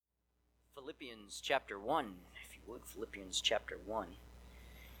Philippians chapter 1, if you would, Philippians chapter 1.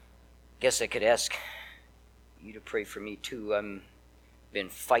 Guess I could ask you to pray for me too. I've been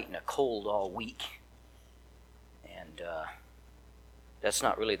fighting a cold all week, and that's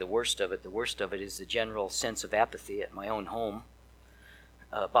not really the worst of it. The worst of it is the general sense of apathy at my own home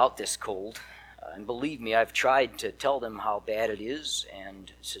about this cold. And believe me, I've tried to tell them how bad it is, and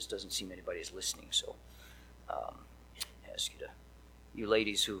it just doesn't seem anybody's listening. So I ask you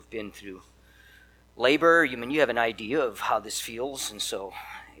ladies who've been through labor, you have an idea of how this feels, and so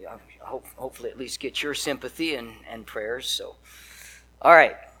hopefully at least get your sympathy and prayers. So, all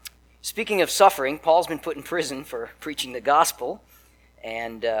right. Speaking of suffering, Paul's been put in prison for preaching the gospel,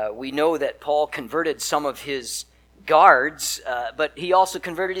 and we know that Paul converted some of his guards, but he also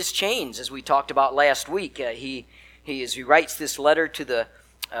converted his chains, as we talked about last week. As he writes this letter to the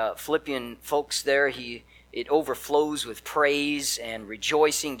Philippian folks there, it overflows with praise and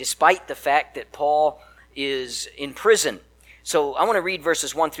rejoicing, despite the fact that Paul is in prison. So I want to read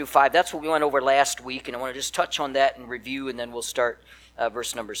verses 1 through 5. That's what we went over last week, and I want to just touch on that and review, and then we'll start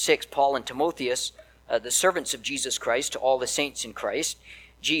verse number 6. Paul and Timotheus, the servants of Jesus Christ, to all the saints in Christ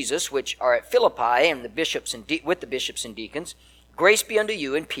Jesus, which are at Philippi, and the bishops with the bishops and deacons, grace be unto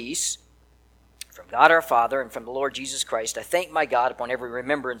you and peace from God our Father and from the Lord Jesus Christ. I thank my God upon every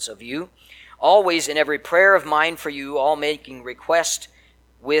remembrance of you, always in every prayer of mine for you, all making request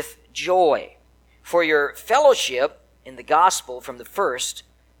with joy, for your fellowship in the gospel from the first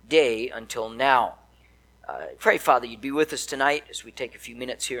day until now. Pray, Father, you'd be with us tonight as we take a few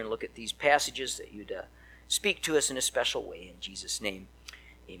minutes here and look at these passages, that you'd speak to us in a special way. In Jesus' name,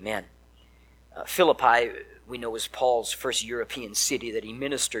 amen. Philippi, we know, was Paul's first European city that he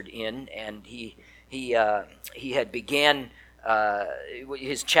ministered in, and he had began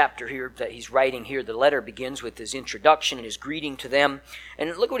his chapter here that he's writing here. The letter begins with his introduction and his greeting to them.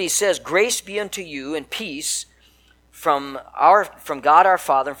 And look what he says: grace be unto you and peace from God our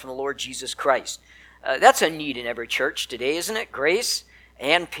Father and from the Lord Jesus Christ. That's a need in every church today, isn't it? Grace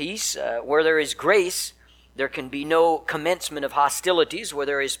and peace. Where there is grace, there can be no commencement of hostilities. Where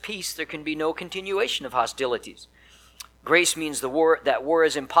there is peace, there can be no continuation of hostilities. Grace means that war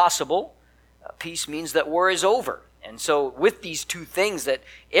is impossible. Peace means that war is over. And so with these two things that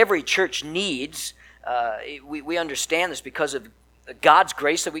every church needs, we understand this because of God's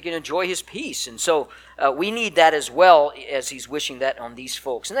grace, that we can enjoy his peace. And so we need that as well, as he's wishing that on these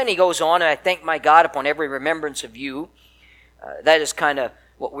folks. And then he goes on, and I thank my God upon every remembrance of you. That is kind of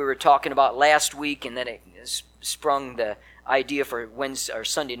what we were talking about last week, and then it sprung the idea for Wednesday or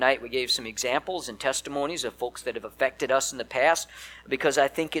Sunday night. We gave some examples and testimonies of folks that have affected us in the past, because I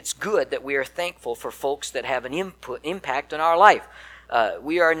think it's good that we are thankful for folks that have an impact on our life.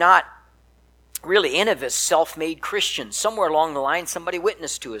 We are not really any of us self-made Christians. Somewhere along the line, somebody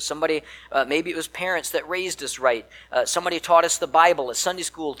witnessed to us. Somebody, maybe it was parents that raised us right. Somebody taught us the Bible. A Sunday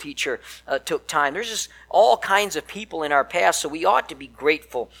school teacher took time. There's just all kinds of people in our past, so we ought to be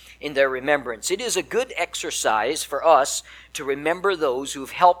grateful in their remembrance. It is a good exercise for us to remember those who've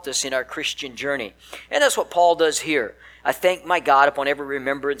helped us in our Christian journey. And that's what Paul does here. I thank my God upon every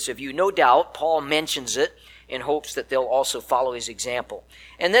remembrance of you. No doubt, Paul mentions it in hopes that they'll also follow his example.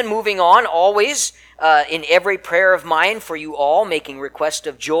 And then moving on, always in every prayer of mine for you all, making request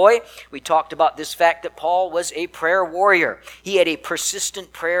of joy. We talked about this fact that Paul was a prayer warrior. He had a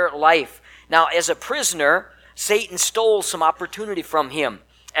persistent prayer life. Now, as a prisoner, Satan stole some opportunity from him.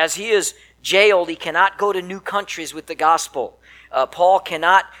 As he is jailed, he cannot go to new countries with the gospel. Paul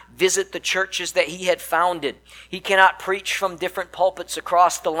cannot visit the churches that he had founded. He cannot preach from different pulpits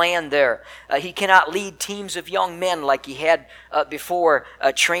across the land there. He cannot lead teams of young men like he had before,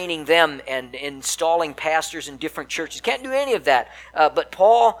 training them and installing pastors in different churches. Can't do any of that. But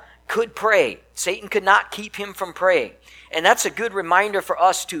Paul could pray. Satan could not keep him from praying. And that's a good reminder for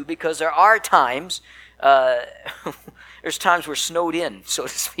us too, because there are times there's times we're snowed in, so to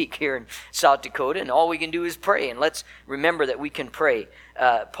speak, here in South Dakota, and all we can do is pray. And let's remember that we can pray.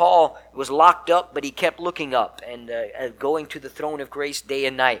 Paul was locked up, but he kept looking up and going to the throne of grace day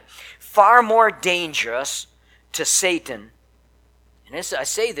and night. Far more dangerous to Satan, and I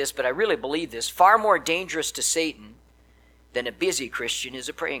say this, but I really believe this, far more dangerous to Satan than a busy Christian is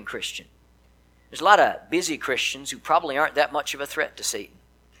a praying Christian. There's a lot of busy Christians who probably aren't that much of a threat to Satan.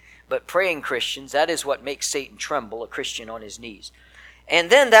 But praying Christians, that is what makes Satan tremble, a Christian on his knees. And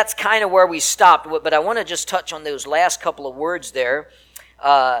then that's kind of where we stopped. But I want to just touch on those last couple of words there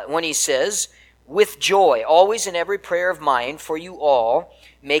when he says, with joy, always in every prayer of mine for you all,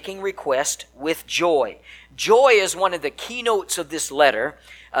 making request with joy. Joy is one of the keynotes of this letter.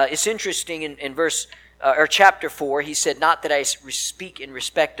 It's interesting in verse or chapter 4, he said, "Not that I speak in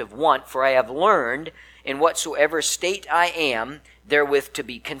respect of want, for I have learned in whatsoever state I am, therewith to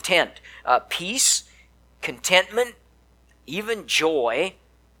be content." Peace, contentment, even joy,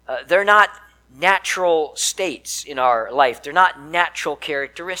 they're not natural states in our life. They're not natural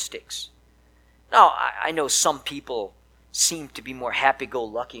characteristics. Now, I know some people seem to be more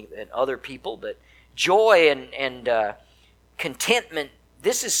happy-go-lucky than other people, but joy and contentment,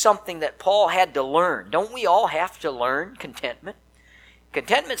 this is something that Paul had to learn. Don't we all have to learn contentment?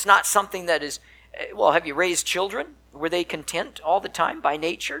 Contentment's not something that is, well, have you raised children? Were they content all the time by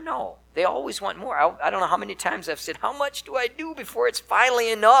nature? No. They always want more. I don't know how many times I've said, how much do I do before it's finally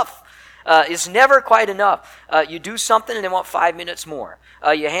enough? It's never quite enough. You do something and they want 5 minutes more.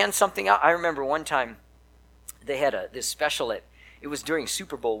 You hand something out. I remember one time they had this special, it was during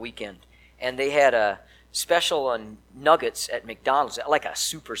Super Bowl weekend, and they had a special on nuggets at McDonald's, like a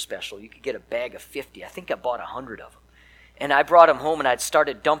super special. You could get a bag of 50. I think I bought 100 of them. And I brought them home, and I'd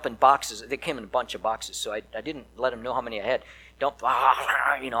started dumping boxes. They came in a bunch of boxes, so I didn't let them know how many I had.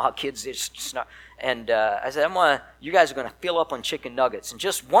 You know how kids just snark. And I said, you guys are going to fill up on chicken nuggets.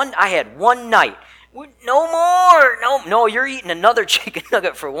 And I had one night. No more. No, you're eating another chicken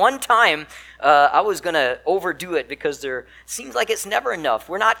nugget for one time. I was going to overdo it because there seems like it's never enough.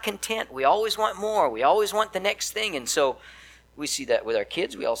 We're not content. We always want more. We always want the next thing. And so we see that with our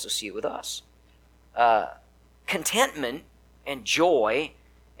kids. We also see it with us. Contentment and joy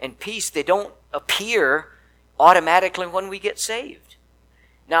and peace, they don't appear automatically when we get saved.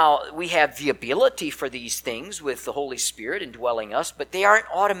 Now, we have the ability for these things with the Holy Spirit indwelling us, but they aren't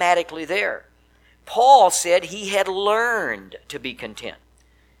automatically there. Paul said he had learned to be content.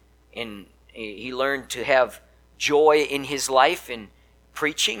 And he learned to have joy in his life in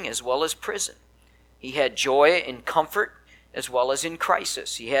preaching as well as prison. He had joy in comfort as well as in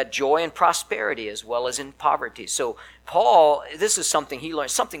crisis. He had joy in prosperity as well as in poverty. So Paul, this is something he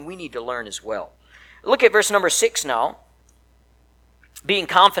learned, something we need to learn as well. Look at verse number 6 now. "Being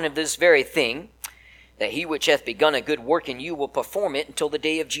confident of this very thing, that he which hath begun a good work in you will perform it until the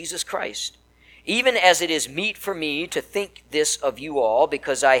day of Jesus Christ. Even as it is meet for me to think this of you all,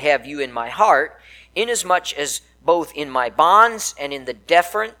 because I have you in my heart, inasmuch as both in my bonds and in the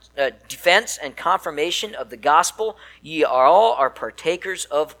defense and confirmation of the gospel, ye all are partakers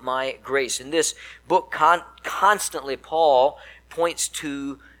of my grace." In this book, constantly Paul points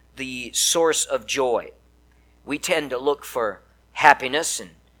to the source of joy. We tend to look for happiness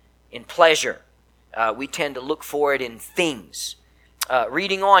and in pleasure. We tend to look for it in things.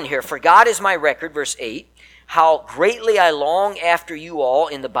 Reading on here, "For God is my record," verse 8, "how greatly I long after you all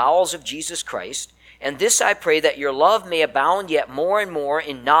in the bowels of Jesus Christ. And this I pray, that your love may abound yet more and more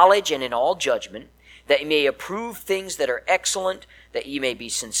in knowledge and in all judgment, that ye may approve things that are excellent, that ye may be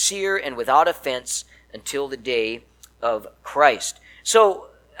sincere and without offense until the day of Christ." So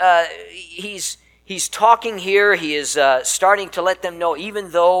he's talking here. He is starting to let them know,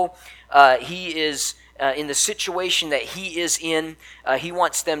 even though he is in the situation that he is in, he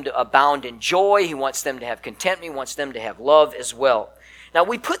wants them to abound in joy. He wants them to have contentment. He wants them to have love as well. Now,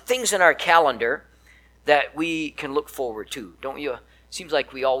 we put things in our calendar that we can look forward to, don't you? Seems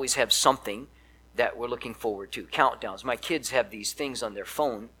like we always have something that we're looking forward to. Countdowns. My kids have these things on their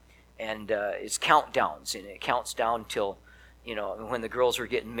phone, and it's countdowns, and it counts down till, when the girls were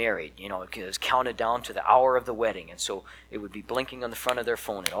getting married, it was counted down to the hour of the wedding, and so it would be blinking on the front of their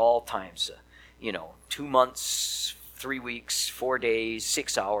phone at all times. 2 months, 3 weeks, 4 days,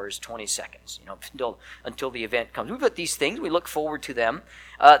 6 hours, 20 seconds, until the event comes. We put these things, we look forward to them.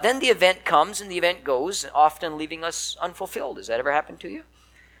 Then the event comes and the event goes, often leaving us unfulfilled. Has that ever happened to you?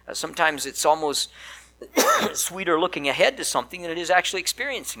 Sometimes it's almost sweeter looking ahead to something than it is actually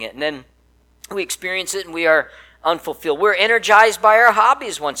experiencing it. And then we experience it and we are unfulfilled. We're energized by our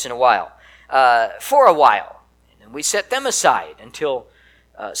hobbies once in a while, for a while. And we set them aside until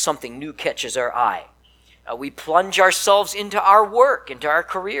something new catches our eye. We plunge ourselves into our work, into our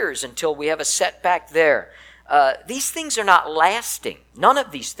careers, until we have a setback there. These things are not lasting. None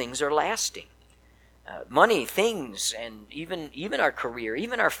of these things are lasting. Money, things, and even our career,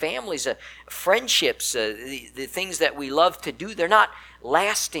 even our families, friendships, the things that we love to do, they're not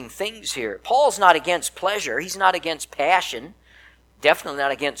lasting things here. Paul's not against pleasure. He's not against passion. Definitely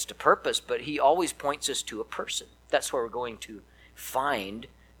not against a purpose, but he always points us to a person. That's where we're going to find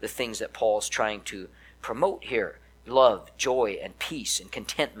the things that Paul's trying to promote here: love, joy, and peace, and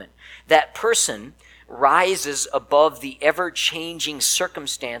contentment. That person rises above the ever-changing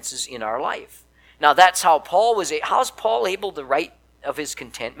circumstances in our life. Now, that's how Paul was. How's Paul able to write of his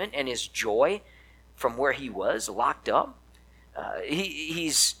contentment and his joy from where he was locked up?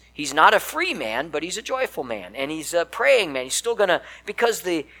 He's He's not a free man, but he's a joyful man. And he's a praying man. He's still going to, because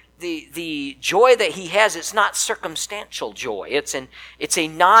the joy that he has, it's not circumstantial joy. It's a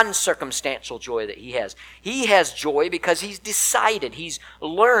non-circumstantial joy that he has. He has joy because he's decided, he's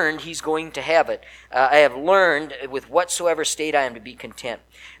learned he's going to have it. I have learned with whatsoever state I am to be content.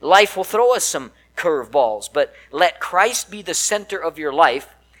 Life will throw us some curveballs, but let Christ be the center of your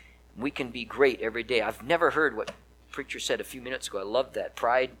life. We can be great every day. I've never heard what the preacher said a few minutes ago. I loved that.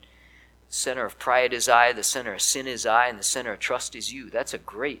 Pride, the center of pride is I, the center of sin is I, and the center of trust is you. That's a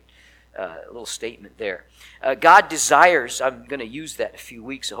great little statement there. God desires, I'm going to use that in a few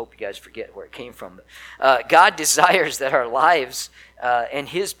weeks. I hope you guys forget where it came from. God desires that our lives and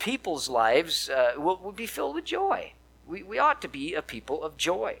his people's lives will be filled with joy. We ought to be a people of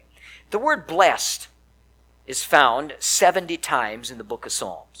joy. The word blessed is found 70 times in the book of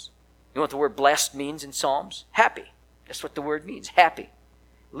Psalms. You know what the word blessed means in Psalms? Happy. That's what the word means, happy.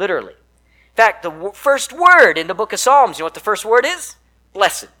 Literally. In fact, the first word in the book of Psalms, you know what the first word is?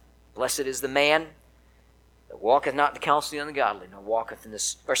 Blessed. Blessed is the man that walketh not in the counsel of the ungodly, nor walketh in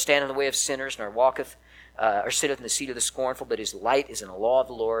the, or stand in the way of sinners, nor walketh, or sitteth in the seat of the scornful, but his light is in the law of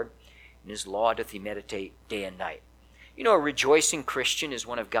the Lord, and his law doth he meditate day and night. You know, a rejoicing Christian is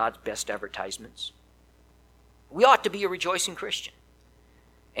one of God's best advertisements. We ought to be a rejoicing Christian.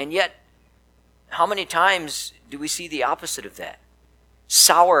 And yet, how many times do we see the opposite of that?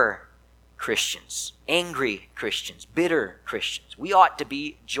 Sour Christians, angry Christians, bitter Christians. We ought to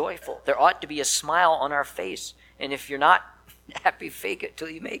be joyful. There ought to be a smile on our face. And if you're not happy, fake it till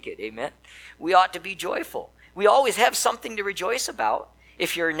you make it. Amen? We ought to be joyful. We always have something to rejoice about.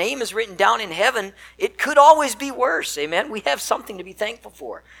 If your name is written down in heaven, it could always be worse. Amen? We have something to be thankful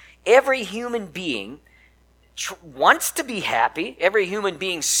for. Every human being wants to be happy. Every human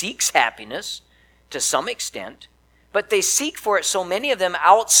being seeks happiness to some extent. But they seek for it, so many of them,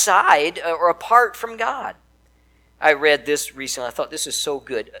 outside or apart from God. I read this recently. I thought this is so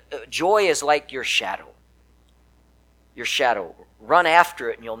good. Joy is like your shadow. Your shadow. Run after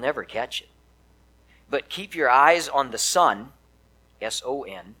it and you'll never catch it. But keep your eyes on the sun,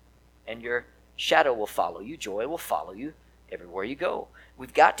 S-O-N, and your shadow will follow you. Joy will follow you everywhere you go.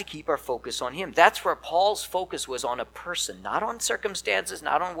 We've got to keep our focus on him. That's where Paul's focus was, on a person, not on circumstances,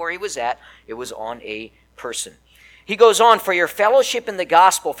 not on where he was at. It was on a person. He goes on, for your fellowship in the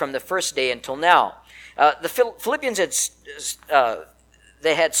gospel from the first day until now. The Philippians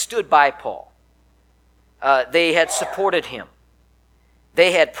had stood by Paul. They had supported him.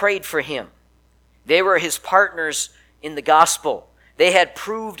 They had prayed for him. They were his partners in the gospel. They had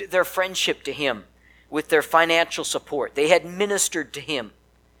proved their friendship to him with their financial support. They had ministered to him.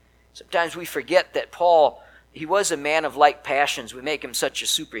 Sometimes we forget that Paul, he was a man of like passions. We make him such a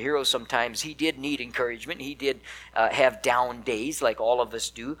superhero sometimes. He did need encouragement. He did have down days like all of us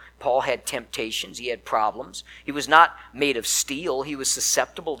do. Paul had temptations. He had problems. He was not made of steel. He was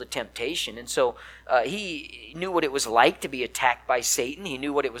susceptible to temptation. And so he knew what it was like to be attacked by Satan. He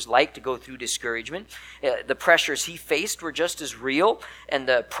knew what it was like to go through discouragement. The pressures he faced were just as real, and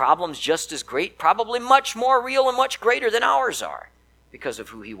the problems just as great, probably much more real and much greater than ours are because of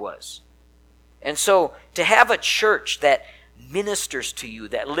who he was. And so to have a church that ministers to you,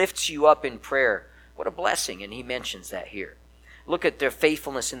 that lifts you up in prayer, what a blessing. And he mentions that here. Look at their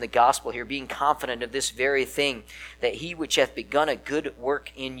faithfulness in the gospel here, being confident of this very thing, that he which hath begun a good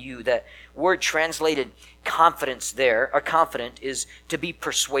work in you. That word translated confidence there, or confident, is to be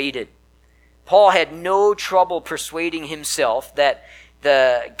persuaded. Paul had no trouble persuading himself that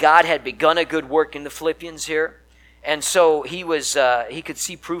God had begun a good work in the Philippians here. And so he could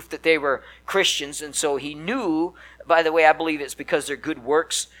see proof that they were Christians, and so he knew, by the way, I believe it's because their good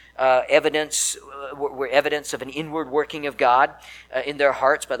works were evidence of an inward working of God in their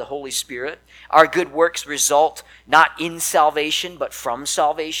hearts by the Holy Spirit. Our good works result not in salvation, but from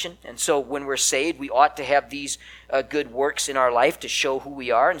salvation. And so when we're saved, we ought to have these good works in our life to show who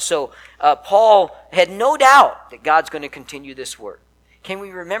we are. And so Paul had no doubt that God's going to continue this work. Can we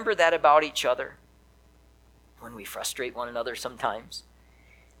remember that about each other? When we frustrate one another sometimes,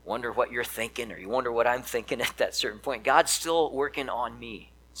 wonder what you're thinking, or you wonder what I'm thinking at that certain point. God's still working on me,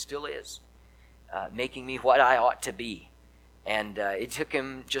 still is, making me what I ought to be. And it took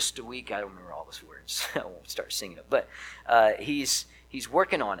him just a week. I don't remember all those words. I won't start singing it. But he's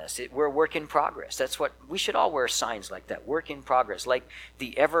working on us. We're a work in progress. That's what we should all wear signs like that. Work in progress, like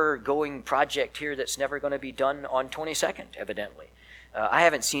the ever-going project here that's never going to be done on 22nd, evidently. I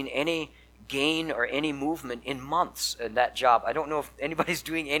haven't seen any gain or any movement in months in that job. I don't know if anybody's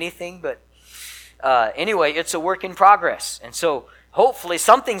doing anything, but anyway, it's a work in progress. And so hopefully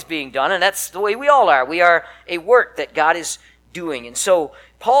something's being done, and that's the way we all are. We are a work that God is doing. And so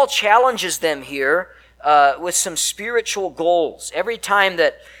Paul challenges them here with some spiritual goals. Every time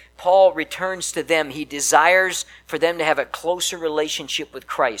that Paul returns to them, he desires for them to have a closer relationship with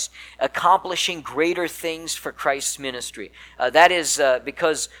Christ, accomplishing greater things for Christ's ministry. That is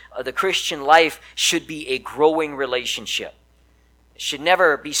because the Christian life should be a growing relationship. It should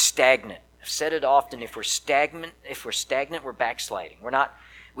never be stagnant. I've said it often, if we're stagnant, we're backsliding.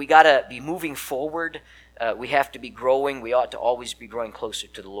 We got to be moving forward. We have to be growing. We ought to always be growing closer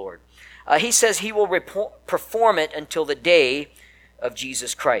to the Lord. He says he will perform it until the day of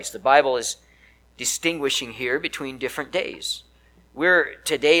Jesus Christ. The Bible is distinguishing here between different days. We're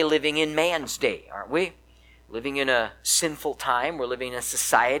today living in man's day, aren't we? Living in a sinful time. We're living in a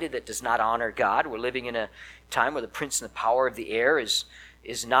society that does not honor God. We're living in a time where the prince and the power of the air is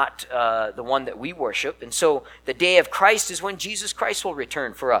not the one that we worship. And so the day of Christ is when Jesus Christ will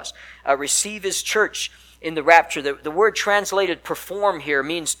return for us. Receive his church in the rapture. The word translated perform here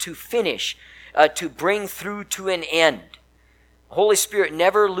means to finish, to bring through to an end. The Holy Spirit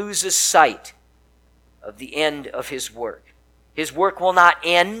never loses sight of the end of his work. His work will not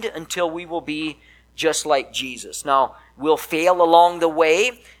end until we will be just like Jesus. Now, we'll fail along the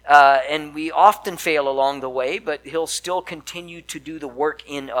way, and we often fail along the way, but he'll still continue to do the work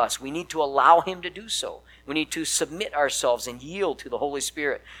in us. We need to allow him to do so. We need to submit ourselves and yield to the Holy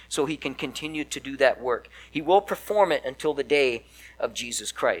Spirit so he can continue to do that work. He will perform it until the day of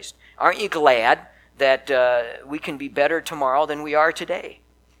Jesus Christ. Aren't you glad that we can be better tomorrow than we are today?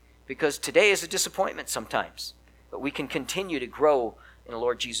 Because today is a disappointment sometimes, but we can continue to grow in the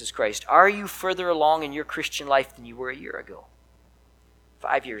Lord Jesus Christ. Are you further along in your Christian life than you were a year ago?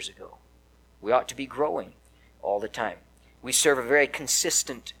 5 years ago? We ought to be growing all the time. We serve a very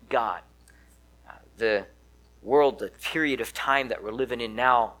consistent God. The world, the period of time that we're living in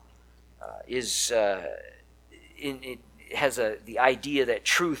now it has the idea that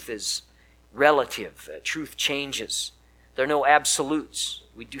truth is relative. Truth changes. There are no absolutes.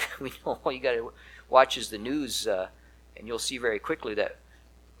 We know all you got to watch is the news, and you'll see very quickly that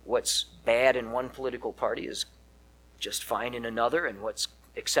what's bad in one political party is just fine in another, and what's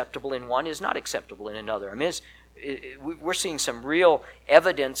acceptable in one is not acceptable in another. I mean, we're seeing some real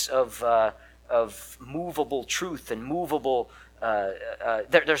evidence of movable truth and movable.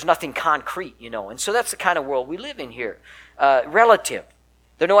 There's nothing concrete, and so that's the kind of world we live in here. Relative.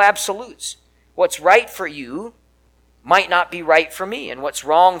 There are no absolutes. What's right for you might not be right for me, and what's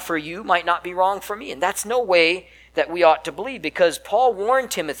wrong for you might not be wrong for me. And that's no way that we ought to believe, because Paul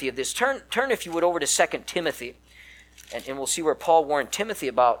warned Timothy of this. Turn if you would, over to 2 Timothy, and we'll see where Paul warned Timothy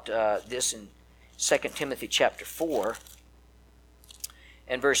about this in 2 Timothy chapter 4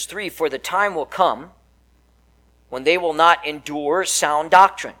 and verse 3. For the time will come when they will not endure sound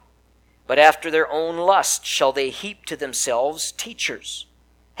doctrine, but after their own lust shall they heap to themselves teachers,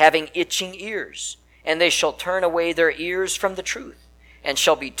 having itching ears, and they shall turn away their ears from the truth, and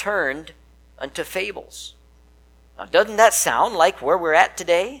shall be turned unto fables. Now, doesn't that sound like where we're at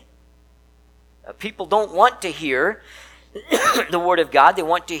today? People don't want to hear the Word of God. They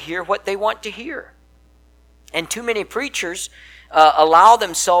want to hear what they want to hear. And too many preachers allow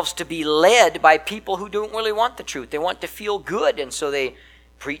themselves to be led by people who don't really want the truth. They want to feel good, and so they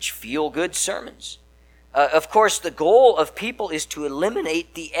preach feel-good sermons. Of course, the goal of people is to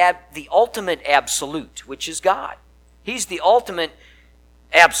eliminate the ultimate absolute, which is God. He's the ultimate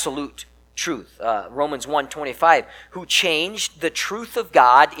absolute truth. Romans 1:25, who changed the truth of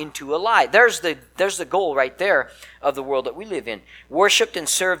God into a lie. There's the goal right there of the world that we live in. Worshipped and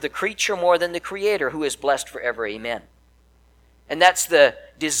served the creature more than the Creator, who is blessed forever. Amen. And that's the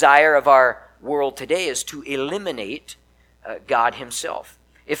desire of our world today, is to eliminate God himself.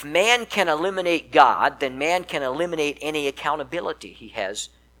 If man can eliminate God, then man can eliminate any accountability he has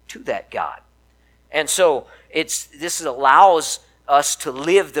to that God. And so this allows us to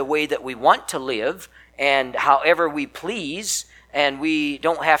live the way that we want to live and however we please, and we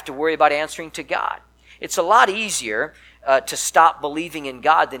don't have to worry about answering to God. It's a lot easier to stop believing in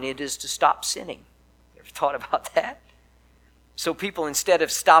God than it is to stop sinning. You ever thought about that? So people, instead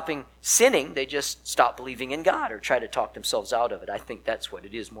of stopping sinning, they just stop believing in God or try to talk themselves out of it. I think that's what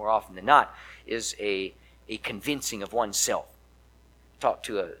it is more often than not, is a convincing of oneself. Talked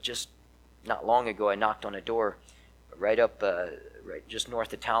to just not long ago, I knocked on a door right just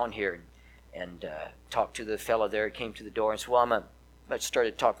north of town here, and talked to the fellow there. He came to the door and said, well, I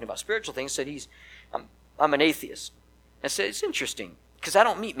started talking about spiritual things. Said, I'm an atheist. I said, it's interesting, because I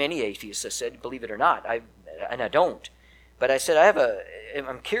don't meet many atheists. I said, believe it or not, I don't. But I said,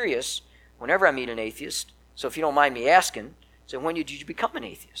 I'm curious whenever I meet an atheist, so if you don't mind me asking, I said, when did you become an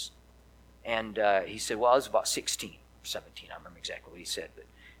atheist? And he said, well, I was about 16. 17. I don't remember exactly what he said, but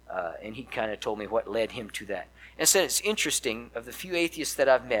and he kind of told me what led him to that. And said it's interesting, of the few atheists that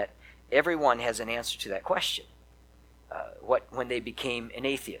I've met, everyone has an answer to that question. When they became an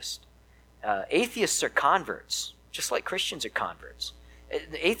atheist. Atheists are converts, just like Christians are converts.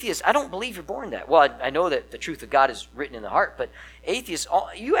 The atheists, I don't believe you're born that. Well, I know that the truth of God is written in the heart, but atheists,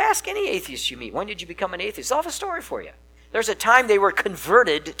 you ask any atheist you meet, when did you become an atheist? They'll have a story for you. There's a time they were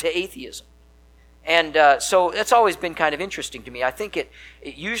converted to atheism. And so that's always been kind of interesting to me. I think it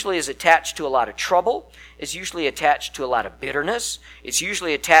usually is attached to a lot of trouble. It's usually attached to a lot of bitterness. It's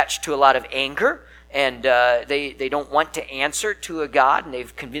usually attached to a lot of anger. And they don't want to answer to a God, and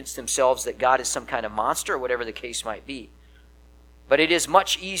they've convinced themselves that God is some kind of monster, or whatever the case might be. But it is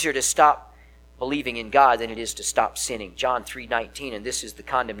much easier to stop believing in God than it is to stop sinning. John 3:19, and this is the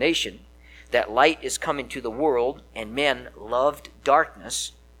condemnation, that light is come into the world, and men loved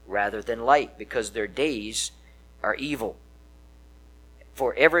darkness rather than light, because their days are evil.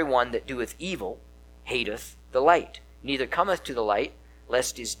 For everyone that doeth evil hateth the light, neither cometh to the light,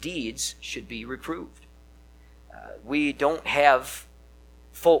 lest his deeds should be reproved. We don't have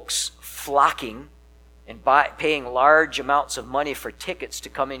folks flocking and paying large amounts of money for tickets to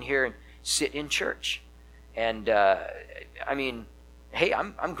come in here and sit in church. And I mean, hey,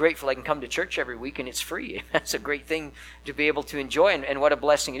 I'm grateful I can come to church every week and it's free. That's a great thing to be able to enjoy, and what a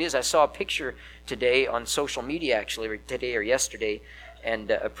blessing it is. I saw a picture today on social media, actually, today or yesterday,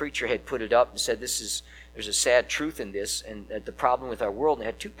 and a preacher had put it up and said, there's a sad truth in this, and the problem with our world. And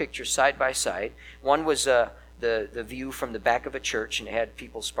it had two pictures side by side. One was the view from the back of a church, and it had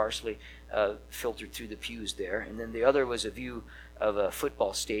people sparsely filtered through the pews there. And then the other was a view of a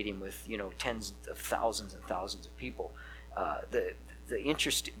football stadium with tens of thousands and thousands of people. The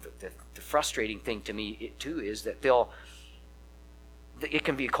frustrating thing to me too is that it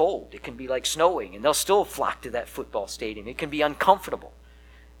can be cold, it can be like snowing, and they'll still flock to that football stadium. It can be uncomfortable.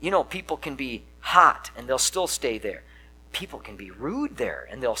 People can be hot and they'll still stay there. People can be rude there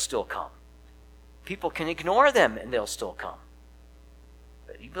and they'll still come. People can ignore them and they'll still come.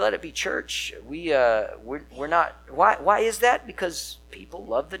 But you let it be church. We're not. Why is that? Because people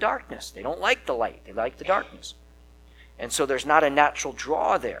love the darkness. They don't like the light. They like the darkness. And so there's not a natural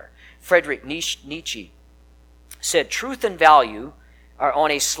draw there. Friedrich Nietzsche said, truth and value are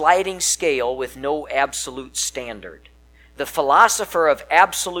on a sliding scale with no absolute standard. The philosopher of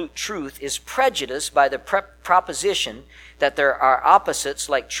absolute truth is prejudiced by the proposition that there are opposites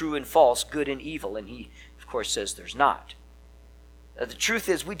like true and false, good and evil. And he, of course, says there's not. The truth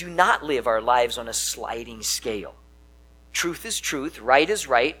is we do not live our lives on a sliding scale. Truth is truth, right is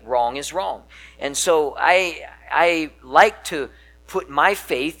right, wrong is wrong. And so I like to put my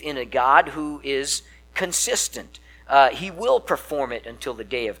faith in a God who is consistent. He will perform it until the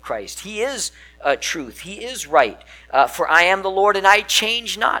day of Christ. He is truth. He is right. For I am the Lord and I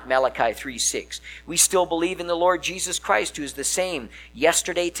change not, Malachi 3:6. We still believe in the Lord Jesus Christ, who is the same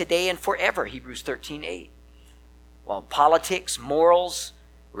yesterday, today, and forever, Hebrews 13:8. While politics, morals,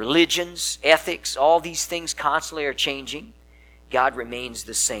 religions, ethics, all these things constantly are changing, God remains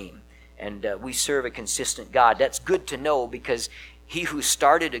the same. And we serve a consistent God. That's good to know, because he who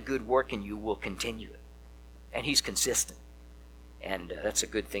started a good work in you will continue it. And he's consistent. And that's a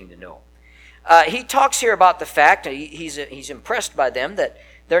good thing to know. He talks here about the fact, he's impressed by them, that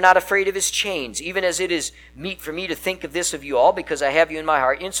they're not afraid of his chains, even as it is meet for me to think of this of you all, because I have you in my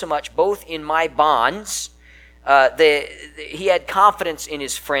heart, insomuch both in my bonds. He had confidence in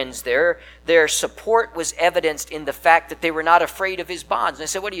his friends there. Their support was evidenced in the fact that they were not afraid of his bonds. And I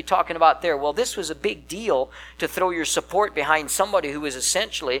said, what are you talking about there? Well, this was a big deal to throw your support behind somebody who was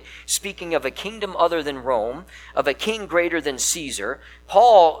essentially speaking of a kingdom other than Rome, of a king greater than Caesar.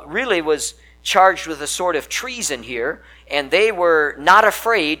 Paul really was charged with a sort of treason here, and they were not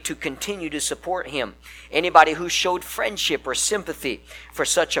afraid to continue to support him. Anybody who showed friendship or sympathy for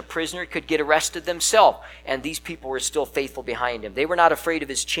such a prisoner could get arrested themselves, and these people were still faithful behind him. They were not afraid of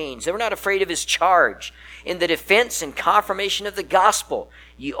his chains. They were not afraid of his charge. In the defense and confirmation of the gospel,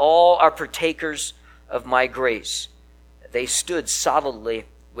 ye all are partakers of my grace. They stood solidly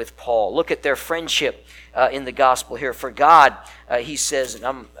with Paul. Look at their friendship in the gospel here. For God, he says, and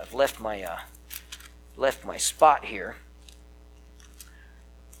I've left my spot here.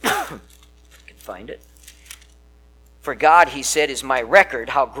 If I can find it. For God, he said, is my record,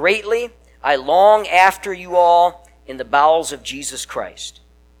 how greatly I long after you all in the bowels of Jesus Christ.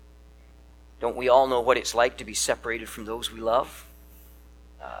 Don't we all know what it's like to be separated from those we love?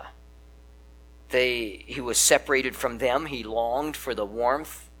 He was separated from them. He longed for the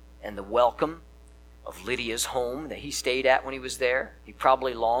warmth and the welcome of Lydia's home that he stayed at when he was there. He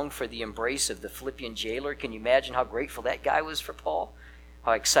probably longed for the embrace of the Philippian jailer. Can you imagine how grateful that guy was for Paul?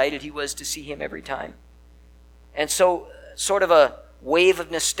 How excited he was to see him every time. And so sort of a wave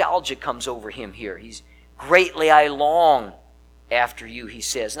of nostalgia comes over him here. He's greatly I long after you, he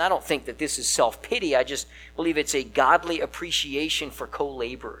says. And I don't think that this is self-pity. I just believe it's a godly appreciation for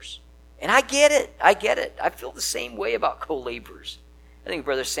co-laborers. And I get it. I feel the same way about co-laborers. I think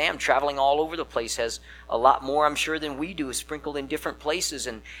Brother Sam, traveling all over the place, has a lot more, I'm sure, than we do, sprinkled in different places,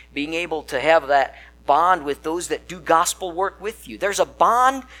 and being able to have that bond with those that do gospel work with you. There's a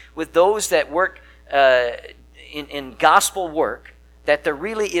bond with those that work in gospel work that there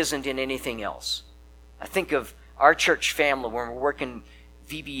really isn't in anything else. I think of our church family when we're working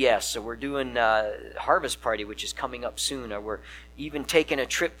VBS, or we're doing Harvest Party, which is coming up soon, or we're even taking a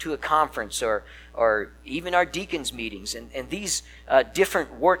trip to a conference, or even our deacons meetings, and these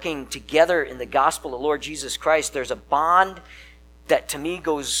different working together in the gospel of Lord Jesus Christ. There's a bond that to me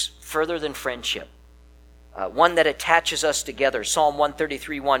goes further than friendship, one that attaches us together. Psalm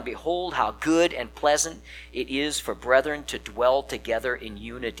 133:1, behold how good and pleasant it is for brethren to dwell together in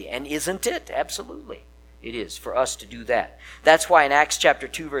unity. And isn't it? Absolutely. It is for us to do that. That's why in Acts chapter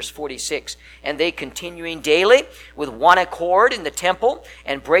 2, verse 46, and they continuing daily with one accord in the temple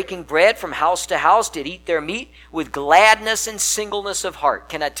and breaking bread from house to house did eat their meat with gladness and singleness of heart.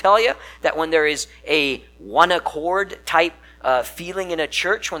 Can I tell you that when there is a one accord type feeling in a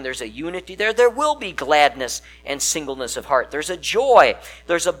church, when there's a unity there will be gladness and singleness of heart. There's a joy.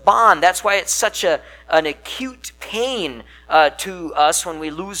 There's a bond. That's why it's such an acute pain to us when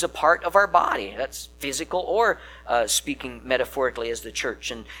we lose a part of our body. That's physical or speaking metaphorically as the church.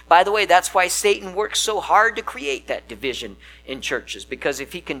 And by the way, that's why Satan works so hard to create that division in churches, because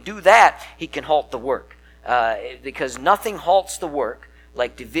if he can do that, he can halt the work. Because nothing halts the work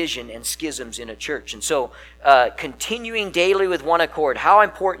like division and schisms in a church. And so continuing daily with one accord, how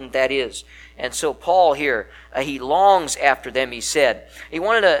important that is. And so Paul here, he longs after them, he said.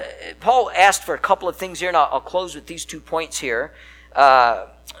 Paul asked for a couple of things here, and I'll close with these 2 points here.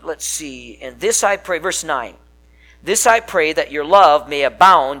 Let's see. And this I pray, verse 9. This I pray that your love may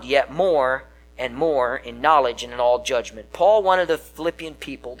abound yet more and more in knowledge and in all judgment. Paul wanted the Philippian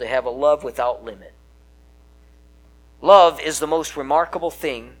people to have a love without limit. Love is the most remarkable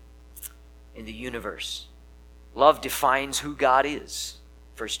thing in the universe. Love defines who God is.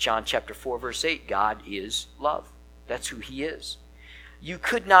 1 John chapter 4, verse 8, God is love. That's who he is. You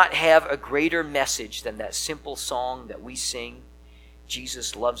could not have a greater message than that simple song that we sing,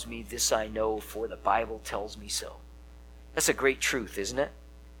 Jesus loves me, this I know, for the Bible tells me so. That's a great truth, isn't it?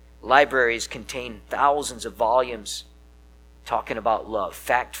 Libraries contain thousands of volumes talking about love.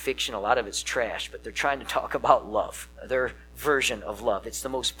 Fact, fiction, a lot of it's trash, but they're trying to talk about love, their version of love. It's the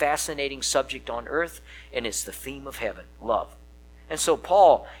most fascinating subject on earth, and it's the theme of heaven, love. And so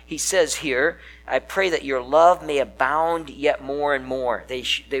Paul, he says here, I pray that your love may abound yet more and more.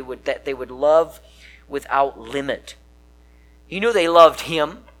 They would love without limit. He knew they loved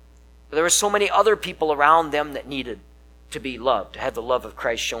him, but there were so many other people around them that needed to be loved, to have the love of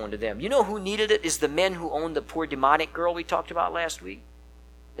Christ shown to them. You know who needed it? Is the men who owned the poor demonic girl we talked about last week.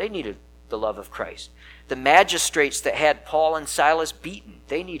 They needed the love of Christ. The magistrates that had Paul and Silas beaten,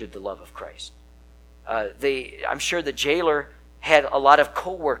 they needed the love of Christ. I'm sure the jailer had a lot of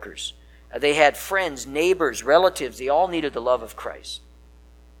co-workers. They had friends, neighbors, relatives. They all needed the love of Christ.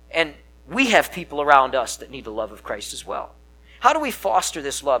 And we have people around us that need the love of Christ as well. How do we foster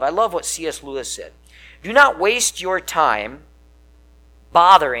this love? I love what C.S. Lewis said. Do not waste your time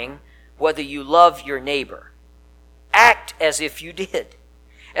bothering whether you love your neighbor. Act as if you did.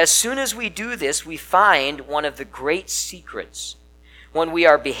 As soon as we do this, we find one of the great secrets. When we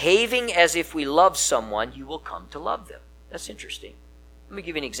are behaving as if we love someone, you will come to love them. That's interesting. Let me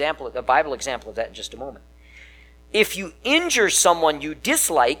give you an example, a Bible example of that in just a moment. If you injure someone you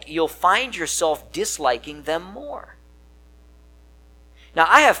dislike, you'll find yourself disliking them more. Now,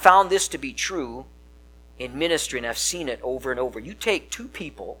 I have found this to be true in ministry, and I've seen it over and over. You take two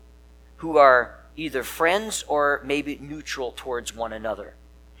people who are either friends or maybe neutral towards one another.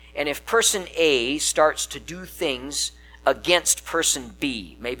 And if person A starts to do things against person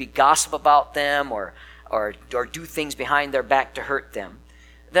B, maybe gossip about them or do things behind their back to hurt them,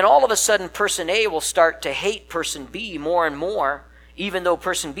 then all of a sudden person A will start to hate person B more and more, even though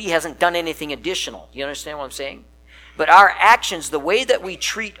person B hasn't done anything additional. You understand what I'm saying? But our actions, the way that we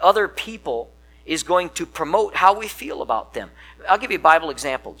treat other people, is going to promote how we feel about them. I'll give you a Bible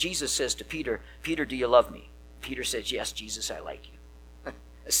example. Jesus says to Peter, Peter, do you love me? Peter says, yes, Jesus, I like you.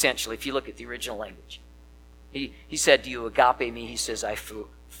 Essentially, if you look at the original language. He said, do you agape me? He says, I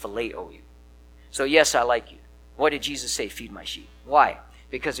phileo you. So yes, I like you. What did Jesus say? Feed my sheep. Why?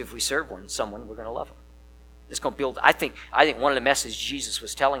 Because if we serve someone, we're going to love them. It's going to build. I think one of the messages Jesus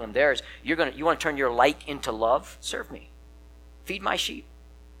was telling them there is, you want to turn your like into love? Serve me. Feed my sheep.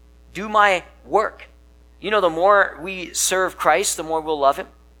 Do my work. The more we serve Christ, the more we'll love him.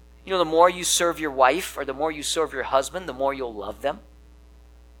 The more you serve your wife or the more you serve your husband, the more you'll love them.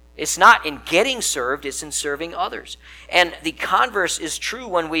 It's not in getting served, it's in serving others. And the converse is true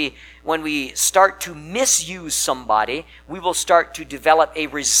when we start to misuse somebody, we will start to develop a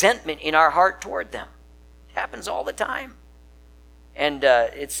resentment in our heart toward them. It happens all the time. And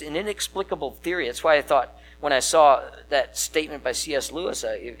it's an inexplicable theory. That's why I thought when I saw that statement by C.S. Lewis,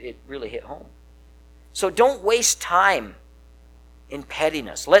 it really hit home. So don't waste time in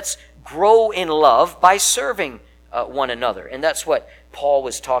pettiness. Let's grow in love by serving one another. And that's what Paul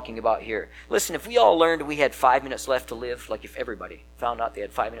was talking about here. Listen, if we all learned we had 5 minutes left to live, like if everybody found out they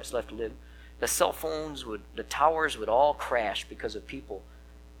had 5 minutes left to live, the cell phones the towers would all crash because of people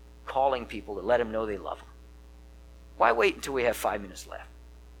calling people to let them know they love them. Why wait until we have 5 minutes left?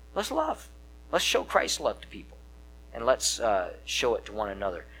 Let's love. Let's show Christ's love to people. And let's show it to one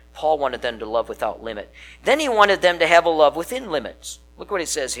another. Paul wanted them to love without limit. Then he wanted them to have a love within limits. Look what he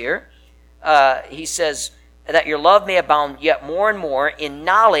says here. He says that your love may abound yet more and more in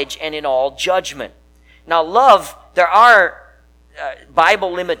knowledge and in all judgment. Now love, there are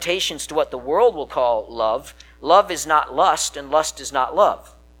Bible limitations to what the world will call love. Love is not lust and lust is not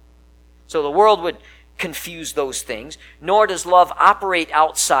love. So the world would confuse those things, nor does love operate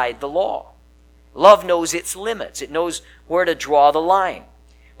outside the law. Love knows its limits. It knows where to draw the line.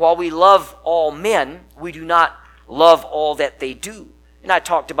 While we love all men, we do not love all that they do. And I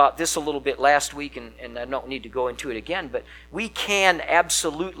talked about this a little bit last week, and I don't need to go into it again, but we can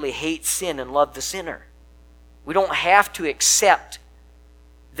absolutely hate sin and love the sinner. We don't have to accept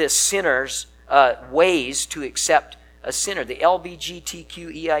the sinner's ways to accept a sinner. The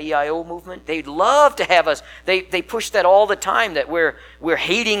LBGTQEIEIO movement, they'd love to have us, they push that all the time, that we're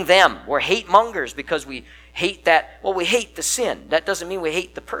hating them. We're hate mongers because we hate that. Well, we hate the sin. That doesn't mean we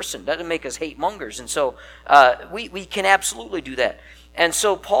hate the person. That doesn't make us hate mongers. And so we can absolutely do that. And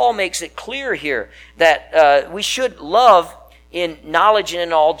so Paul makes it clear here that we should love in knowledge and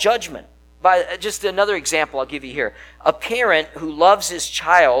in all judgment. By just another example I'll give you here. A parent who loves his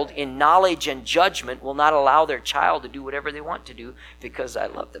child in knowledge and judgment will not allow their child to do whatever they want to do because I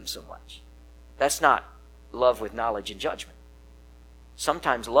love them so much. That's not love with knowledge and judgment.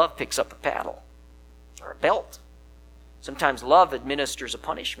 Sometimes love picks up a paddle or a belt. Sometimes love administers a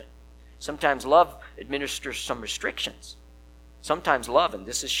punishment. Sometimes love administers some restrictions. Sometimes love, and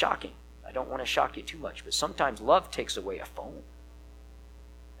this is shocking, I don't want to shock you too much, but sometimes love takes away a phone.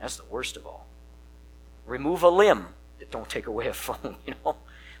 That's the worst of all. Remove a limb, that don't take away a phone,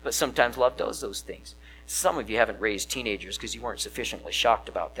 But sometimes love does those things. Some of you haven't raised teenagers because you weren't sufficiently shocked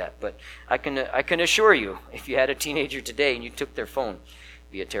about that. But I can assure you, if you had a teenager today and you took their phone,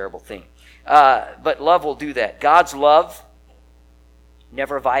 it'd be a terrible thing. But love will do that. God's love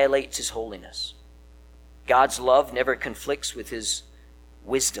never violates his holiness. God's love never conflicts with his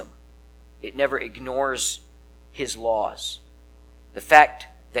wisdom. It never ignores his laws. The fact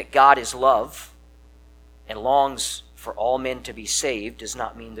that God is love and longs for all men to be saved does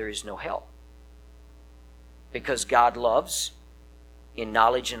not mean there is no hell. Because God loves in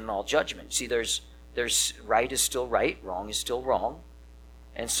knowledge and in all judgment. See, there's right is still right, wrong is still wrong.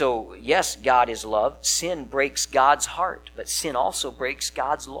 And so, yes, God is love. Sin breaks God's heart, but sin also breaks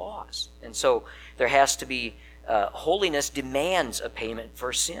God's laws. And so there has to be, holiness demands a payment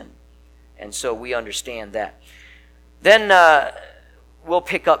for sin. And so we understand that. Then we'll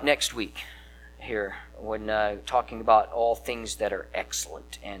pick up next week here when talking about all things that are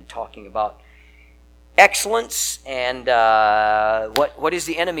excellent and talking about excellence and what is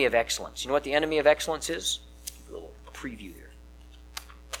the enemy of excellence. You know what the enemy of excellence is? A little preview here.